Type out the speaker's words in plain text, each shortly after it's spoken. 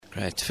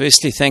Great.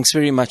 Firstly, thanks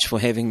very much for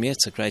having me.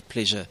 It's a great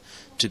pleasure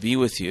to be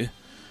with you.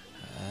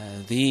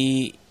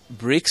 The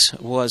BRICS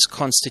was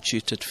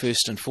constituted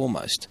first and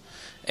foremost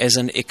as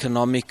an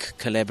economic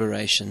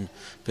collaboration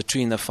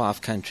between the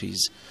 5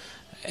 countries,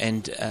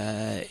 and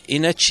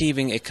in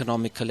achieving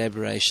economic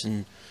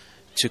collaboration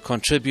to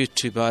contribute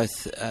to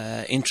both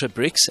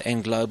intra-BRICS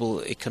and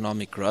global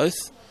economic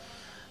growth,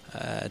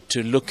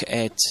 to look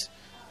at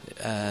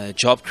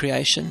job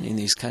creation in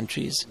these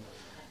countries,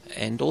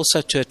 and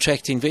also to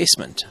attract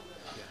investment.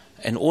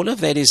 And all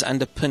of that is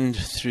underpinned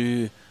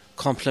through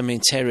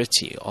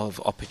complementarity of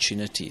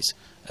opportunities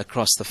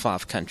across the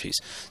 5 countries.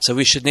 So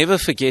we should never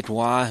forget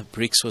why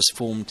BRICS was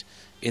formed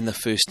in the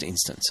first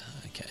instance.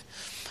 Okay.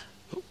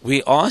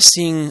 We are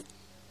seeing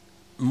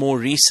more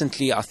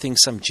recently, I think,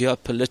 some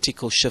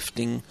geopolitical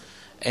shifting,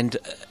 and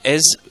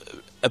as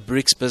a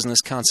BRICS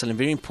Business Council, and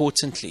very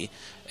importantly,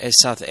 as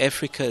South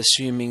Africa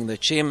assuming the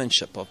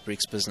chairmanship of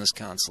BRICS Business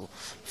Council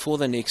for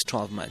the next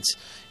 12 months,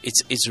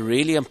 it's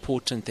really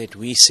important that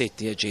we set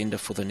the agenda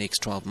for the next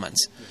 12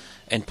 months.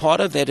 And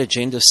part of that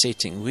agenda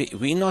setting,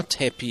 we're not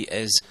happy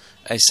as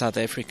a South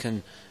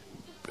African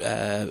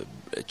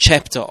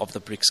chapter of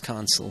the BRICS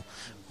Council.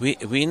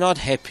 We're not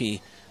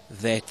happy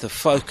that the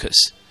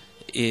focus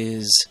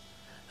is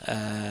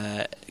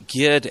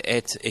geared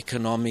at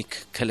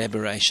economic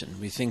collaboration.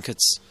 We think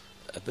it's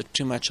a bit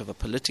too much of a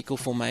political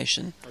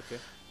formation,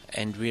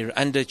 and we're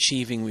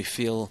underachieving, we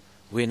feel,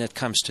 when it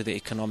comes to the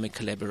economic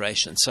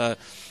collaboration. So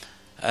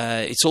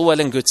it's all well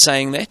and good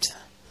saying that,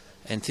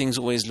 and things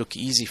always look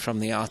easy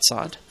from the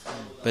outside,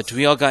 but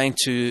we are going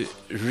to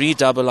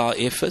redouble our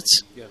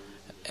efforts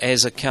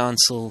as a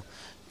council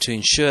to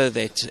ensure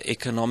that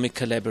economic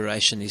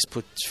collaboration is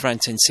put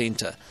front and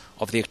center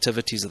of the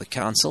activities of the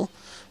council,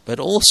 but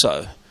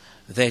also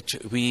that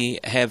we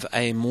have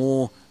a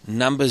more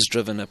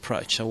numbers-driven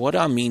approach. So what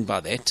I mean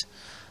by that,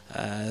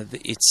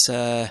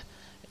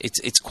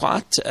 it's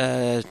quite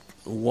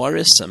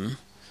worrisome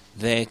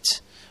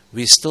that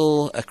we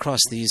still,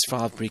 across these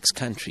 5 BRICS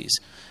countries,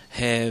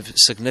 have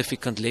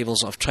significant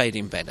levels of trade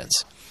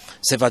imbalance.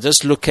 So if I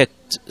just look at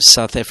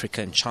South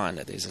Africa and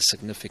China, there's a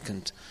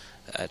significant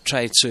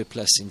trade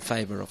surplus in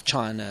favor of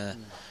China.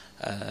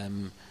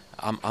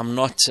 I'm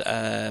not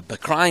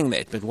decrying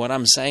that, but what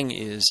I'm saying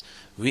is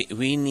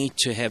we need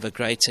to have a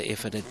greater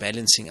effort at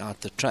balancing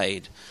out the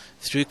trade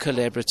through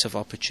collaborative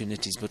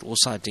opportunities, but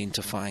also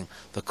identifying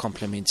the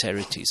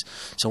complementarities.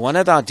 So one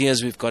of the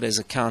ideas we've got as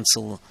a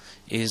council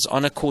is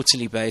on a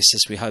quarterly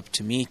basis we hope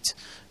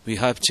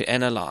to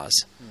analyze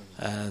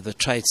the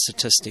trade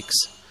statistics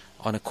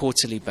on a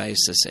quarterly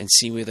basis and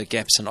see where the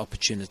gaps and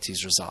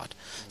opportunities reside.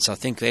 So I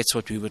think that's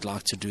what we would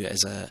like to do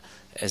as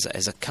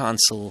a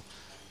council,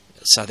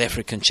 South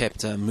African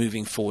chapter,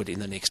 moving forward in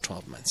the next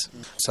 12 months.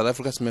 South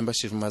Africa's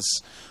membership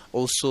must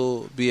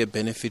also be a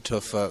benefit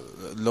of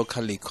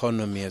local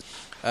economy.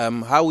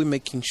 How are we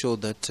making sure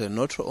that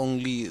not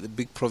only the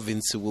big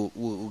province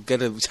will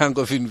get a chunk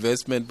of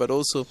investment, but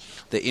also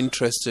the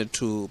interest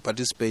to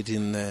participate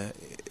in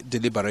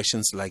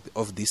deliberations like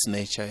of this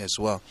nature as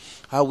well?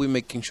 How are we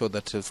making sure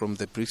that from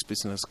the BRICS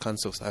Business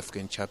Council South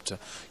African chapter?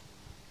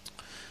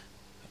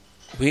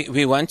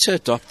 We want to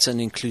adopt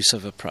an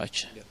inclusive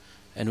approach.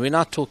 And we're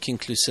not talking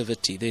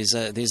inclusivity.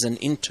 There's an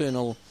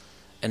internal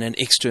and an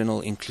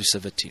external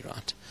inclusivity,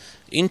 right?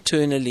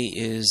 Internally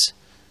is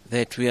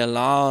that we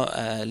allow,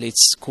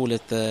 let's call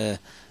it the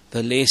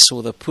less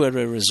or the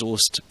poorer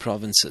resourced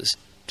provinces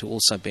to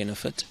also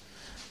benefit.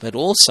 But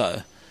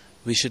also,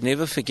 we should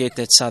never forget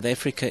that South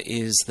Africa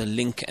is the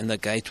link and the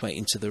gateway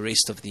into the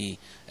rest of the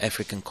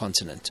African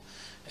continent.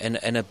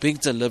 And a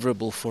big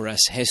deliverable for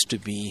us has to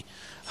be,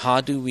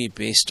 how do we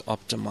best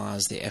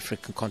optimize the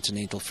African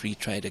Continental Free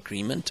Trade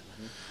Agreement?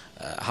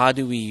 How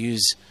do we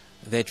use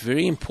that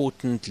very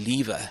important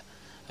lever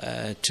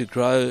to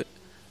grow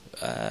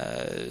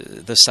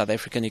the South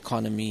African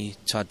economy,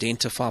 to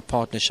identify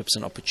partnerships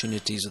and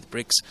opportunities with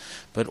BRICS,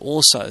 but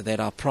also that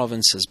our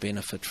provinces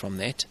benefit from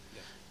that,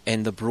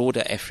 and the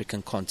broader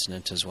African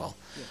continent as well.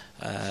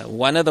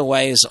 One of the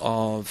ways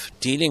of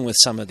dealing with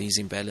some of these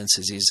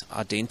imbalances is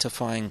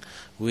identifying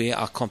where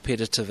our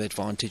competitive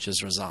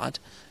advantages reside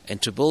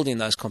and to build in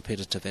those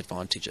competitive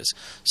advantages.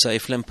 So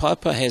if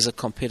Limpopo has a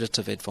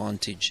competitive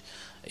advantage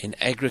in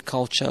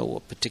agriculture or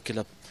a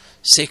particular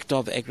sector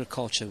of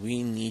agriculture,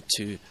 we need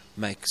to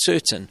make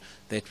certain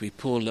that we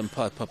pull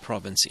Limpopo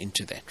province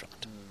into that,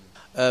 right?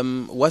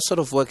 What sort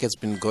of work has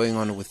been going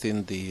on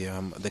within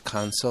the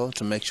council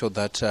to make sure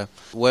that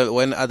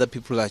when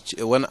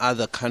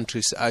other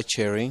countries are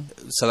chairing,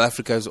 South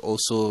Africa is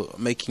also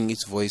making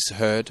its voice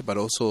heard, but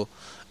also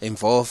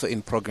involved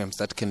in programs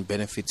that can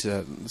benefit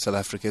South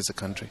Africa as a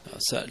country?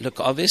 So, look,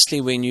 obviously,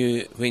 when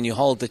you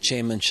hold the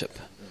chairmanship,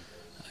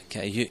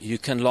 okay, you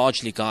can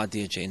largely guide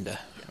the agenda,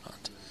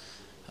 right?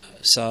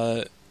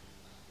 So,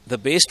 the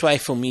best way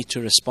for me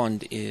to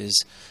respond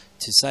is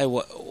to say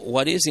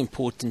what is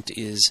important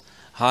is,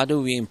 how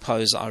do we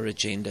impose our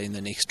agenda in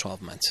the next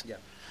 12 months? Yeah.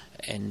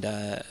 And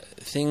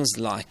things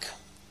like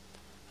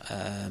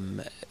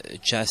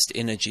just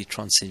energy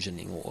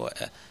transitioning, or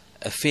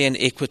a fair and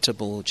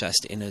equitable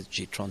just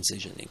energy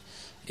transitioning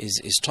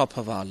is top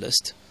of our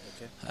list.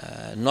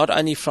 Not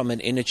only from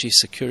an energy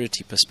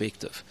security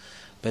perspective,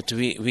 but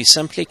we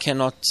simply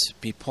cannot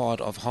be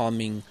part of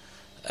harming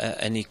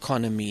an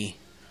economy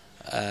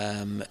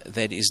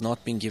that is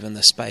not being given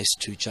the space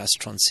to just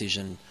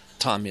transition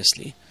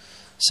timelessly.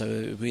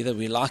 So whether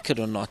we like it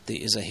or not, there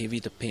is a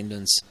heavy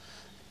dependence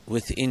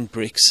within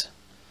BRICS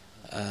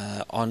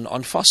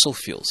on fossil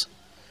fuels.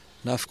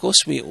 Now, of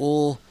course, we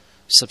all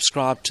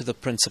subscribe to the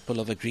principle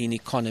of a green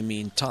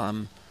economy in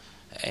time,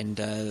 and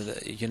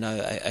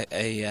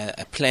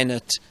a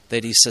planet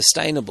that is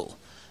sustainable.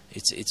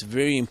 It's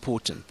very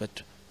important.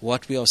 But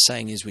what we are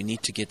saying is we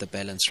need to get the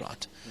balance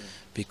right,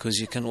 because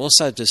you can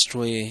also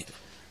destroy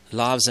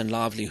lives and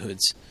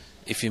livelihoods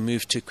if you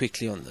move too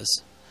quickly on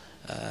this.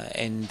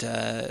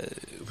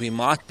 We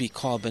might be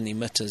carbon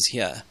emitters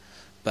here,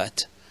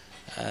 but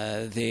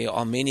there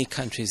are many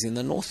countries in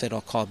the north that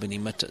are carbon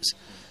emitters.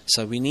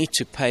 So we need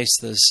to pace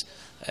this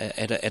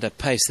at a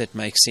pace that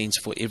makes sense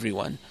for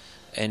everyone,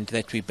 and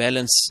that we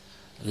balance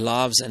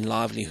lives and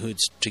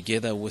livelihoods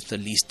together with the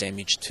least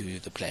damage to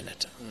the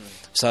planet.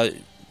 So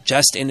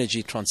just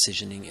energy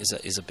transitioning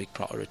is a big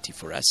priority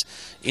for us.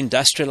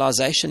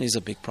 Industrialization is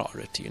a big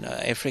priority.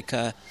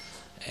 Africa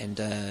and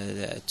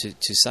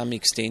to some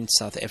extent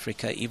South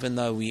Africa, even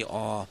though we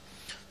are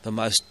the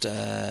most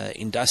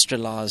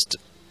industrialized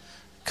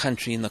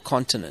country in the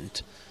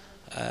continent,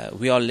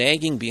 we are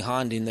lagging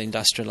behind in the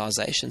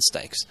industrialization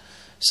stakes.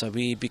 So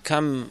we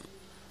become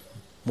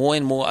more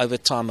and more over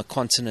time a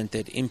continent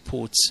that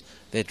imports,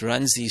 that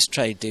runs these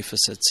trade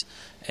deficits.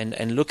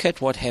 And look at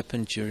what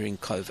happened during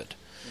COVID.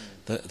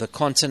 The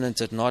continent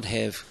did not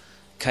have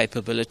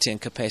capability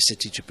and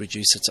capacity to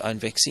produce its own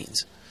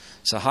vaccines.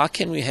 So how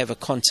can we have a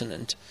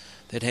continent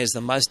that has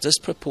the most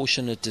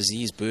disproportionate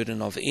disease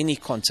burden of any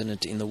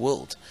continent in the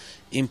world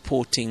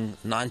importing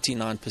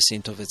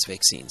 99% of its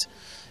vaccines?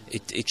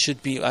 It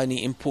should be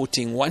only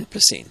importing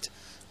 1%,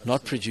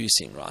 not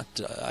producing,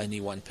 right? Only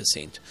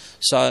 1%.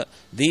 So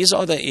these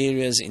are the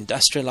areas,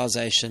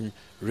 industrialization,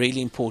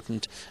 really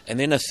important. And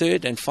then a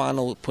third and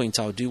final point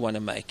I do want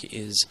to make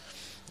is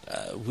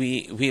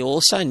we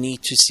also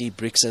need to see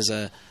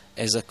BRICS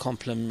as a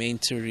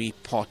complementary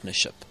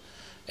partnership.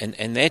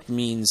 And that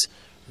means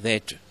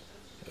that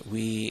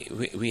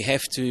we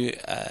have to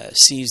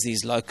seize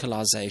these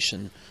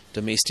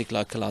domestic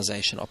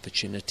localization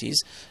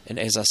opportunities, and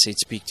as I said,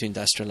 speak to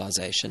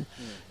industrialization.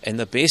 And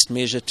the best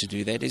measure to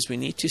do that is we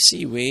need to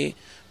see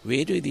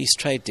where do these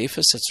trade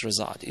deficits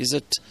reside. Is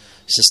it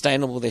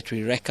sustainable that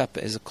we rack up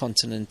as a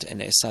continent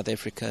and as South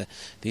Africa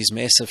these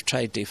massive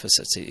trade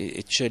deficits?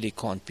 It surely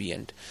can't be,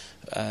 and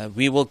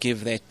we will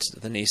give that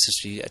the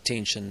necessary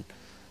attention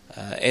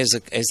as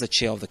the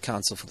chair of the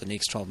council for the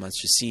next 12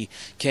 months to see,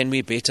 can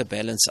we better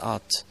balance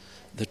out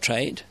the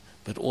trade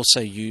but also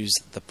use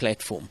the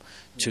platform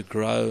to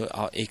grow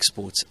our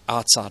exports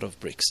outside of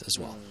BRICS as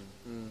well.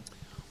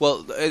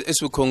 Well, as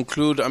we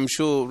conclude, I'm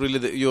sure really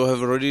that you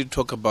have already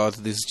talked about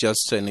this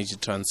just energy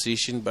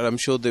transition, but I'm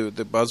sure the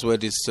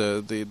buzzword is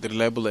the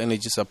reliable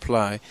energy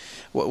supply.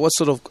 What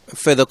sort of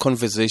further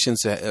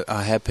conversations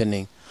are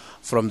happening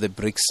from the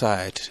BRICS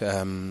side,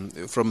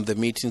 from the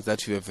meetings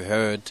that you have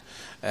heard,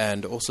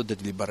 and also the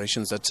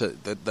deliberations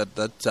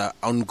that are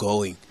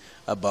ongoing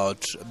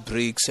about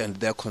BRICS and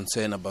their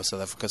concern about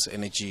South Africa's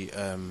energy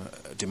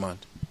demand?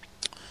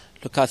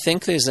 Look, I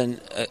think there's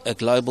a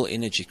global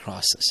energy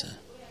crisis.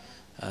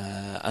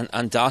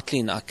 Undoubtedly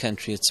in our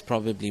country it's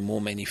probably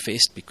more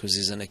manifest because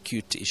there's an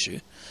acute issue,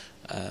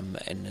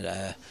 and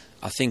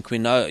I think we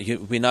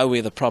know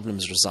where the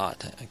problems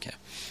reside. Okay.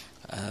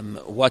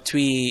 What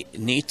we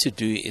need to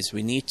do is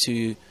we need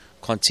to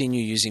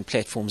continue using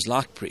platforms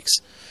like BRICS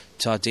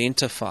to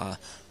identify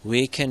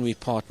where can we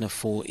partner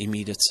for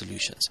immediate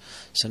solutions.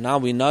 So now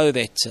we know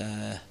that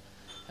there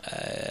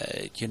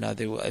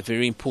was a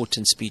very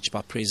important speech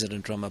by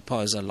President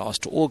Ramaphosa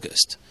last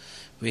August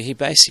where he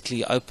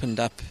basically opened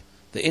up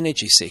the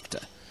energy sector.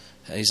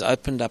 He's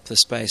opened up the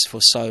space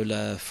for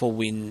solar, for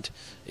wind,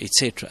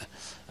 etc.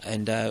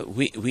 And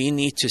we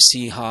need to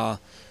see how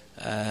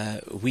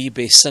we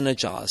best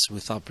synergize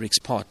with our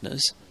BRICS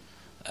partners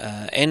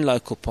and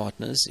local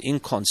partners in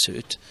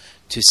concert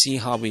to see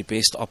how we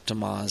best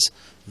optimize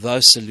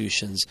those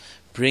solutions,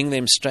 bring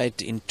them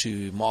straight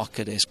into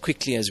market as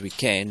quickly as we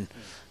can,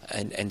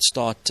 and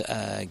start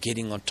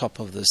getting on top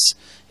of this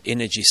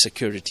energy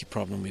security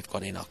problem we've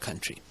got in our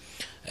country.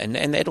 And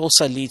that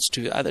also leads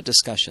to other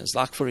discussions,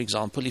 like, for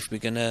example, if we're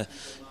going to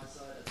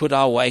put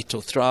our weight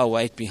or throw our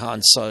weight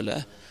behind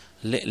solar,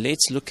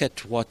 let's look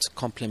at what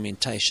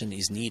complementation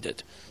is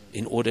needed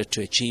in order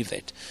to achieve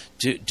that.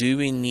 Do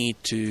we need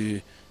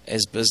to,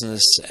 as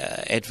business,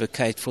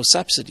 advocate for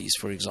subsidies,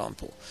 for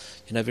example?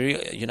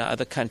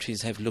 Other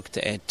countries have looked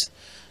at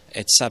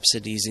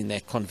subsidies in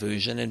that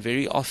conversion, and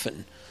very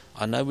often,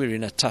 I know we're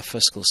in a tough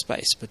fiscal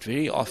space, but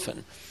very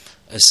often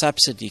a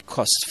subsidy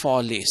costs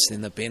far less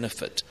than the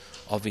benefit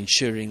of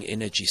ensuring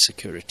energy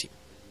security.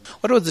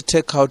 What was the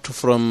takeout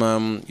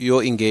from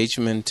your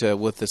engagement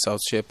with the South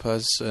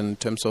Sherpas in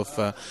terms of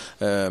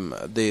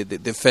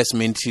the first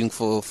meeting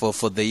for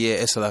the year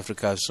as South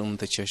Africa assumed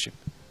the chairship?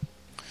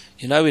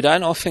 We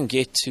don't often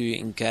get to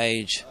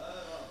engage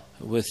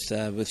with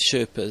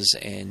Sherpas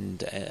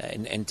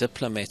and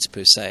diplomats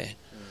per se,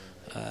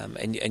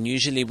 and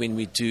usually when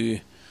we do,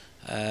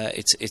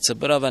 it's a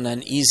bit of an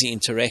uneasy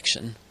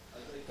interaction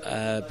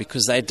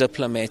because they're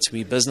diplomats,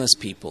 we business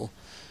people.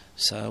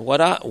 So what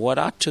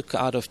I took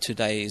out of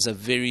today is a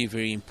very,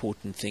 very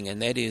important thing,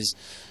 and that is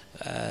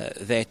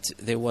that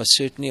there was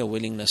certainly a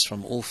willingness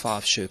from all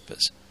 5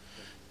 Sherpas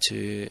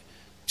to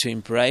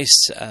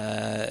embrace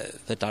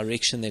the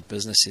direction that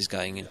business is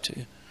going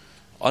into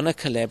on a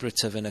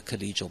collaborative and a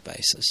collegial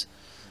basis.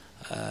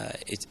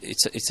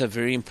 It's a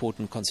very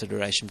important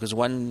consideration because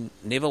one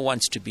never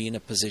wants to be in a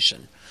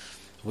position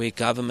where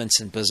governments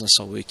and business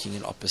are working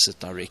in opposite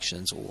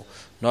directions or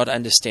not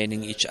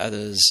understanding each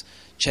other's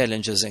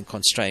challenges and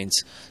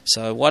constraints.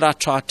 So what I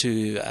try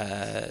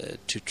to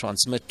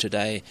transmit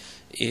today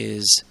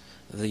is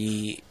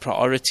the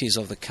priorities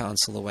of the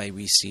Council, the way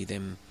we see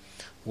them,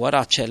 what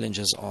our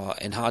challenges are,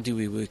 and how do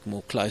we work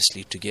more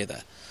closely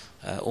together,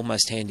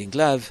 almost hand in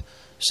glove,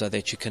 so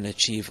that you can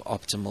achieve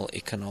optimal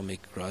economic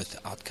growth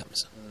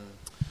outcomes.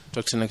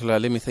 Dr. Nicolaou,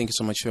 let me thank you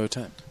so much for your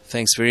time.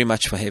 Thanks very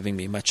much for having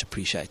me. Much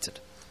appreciated.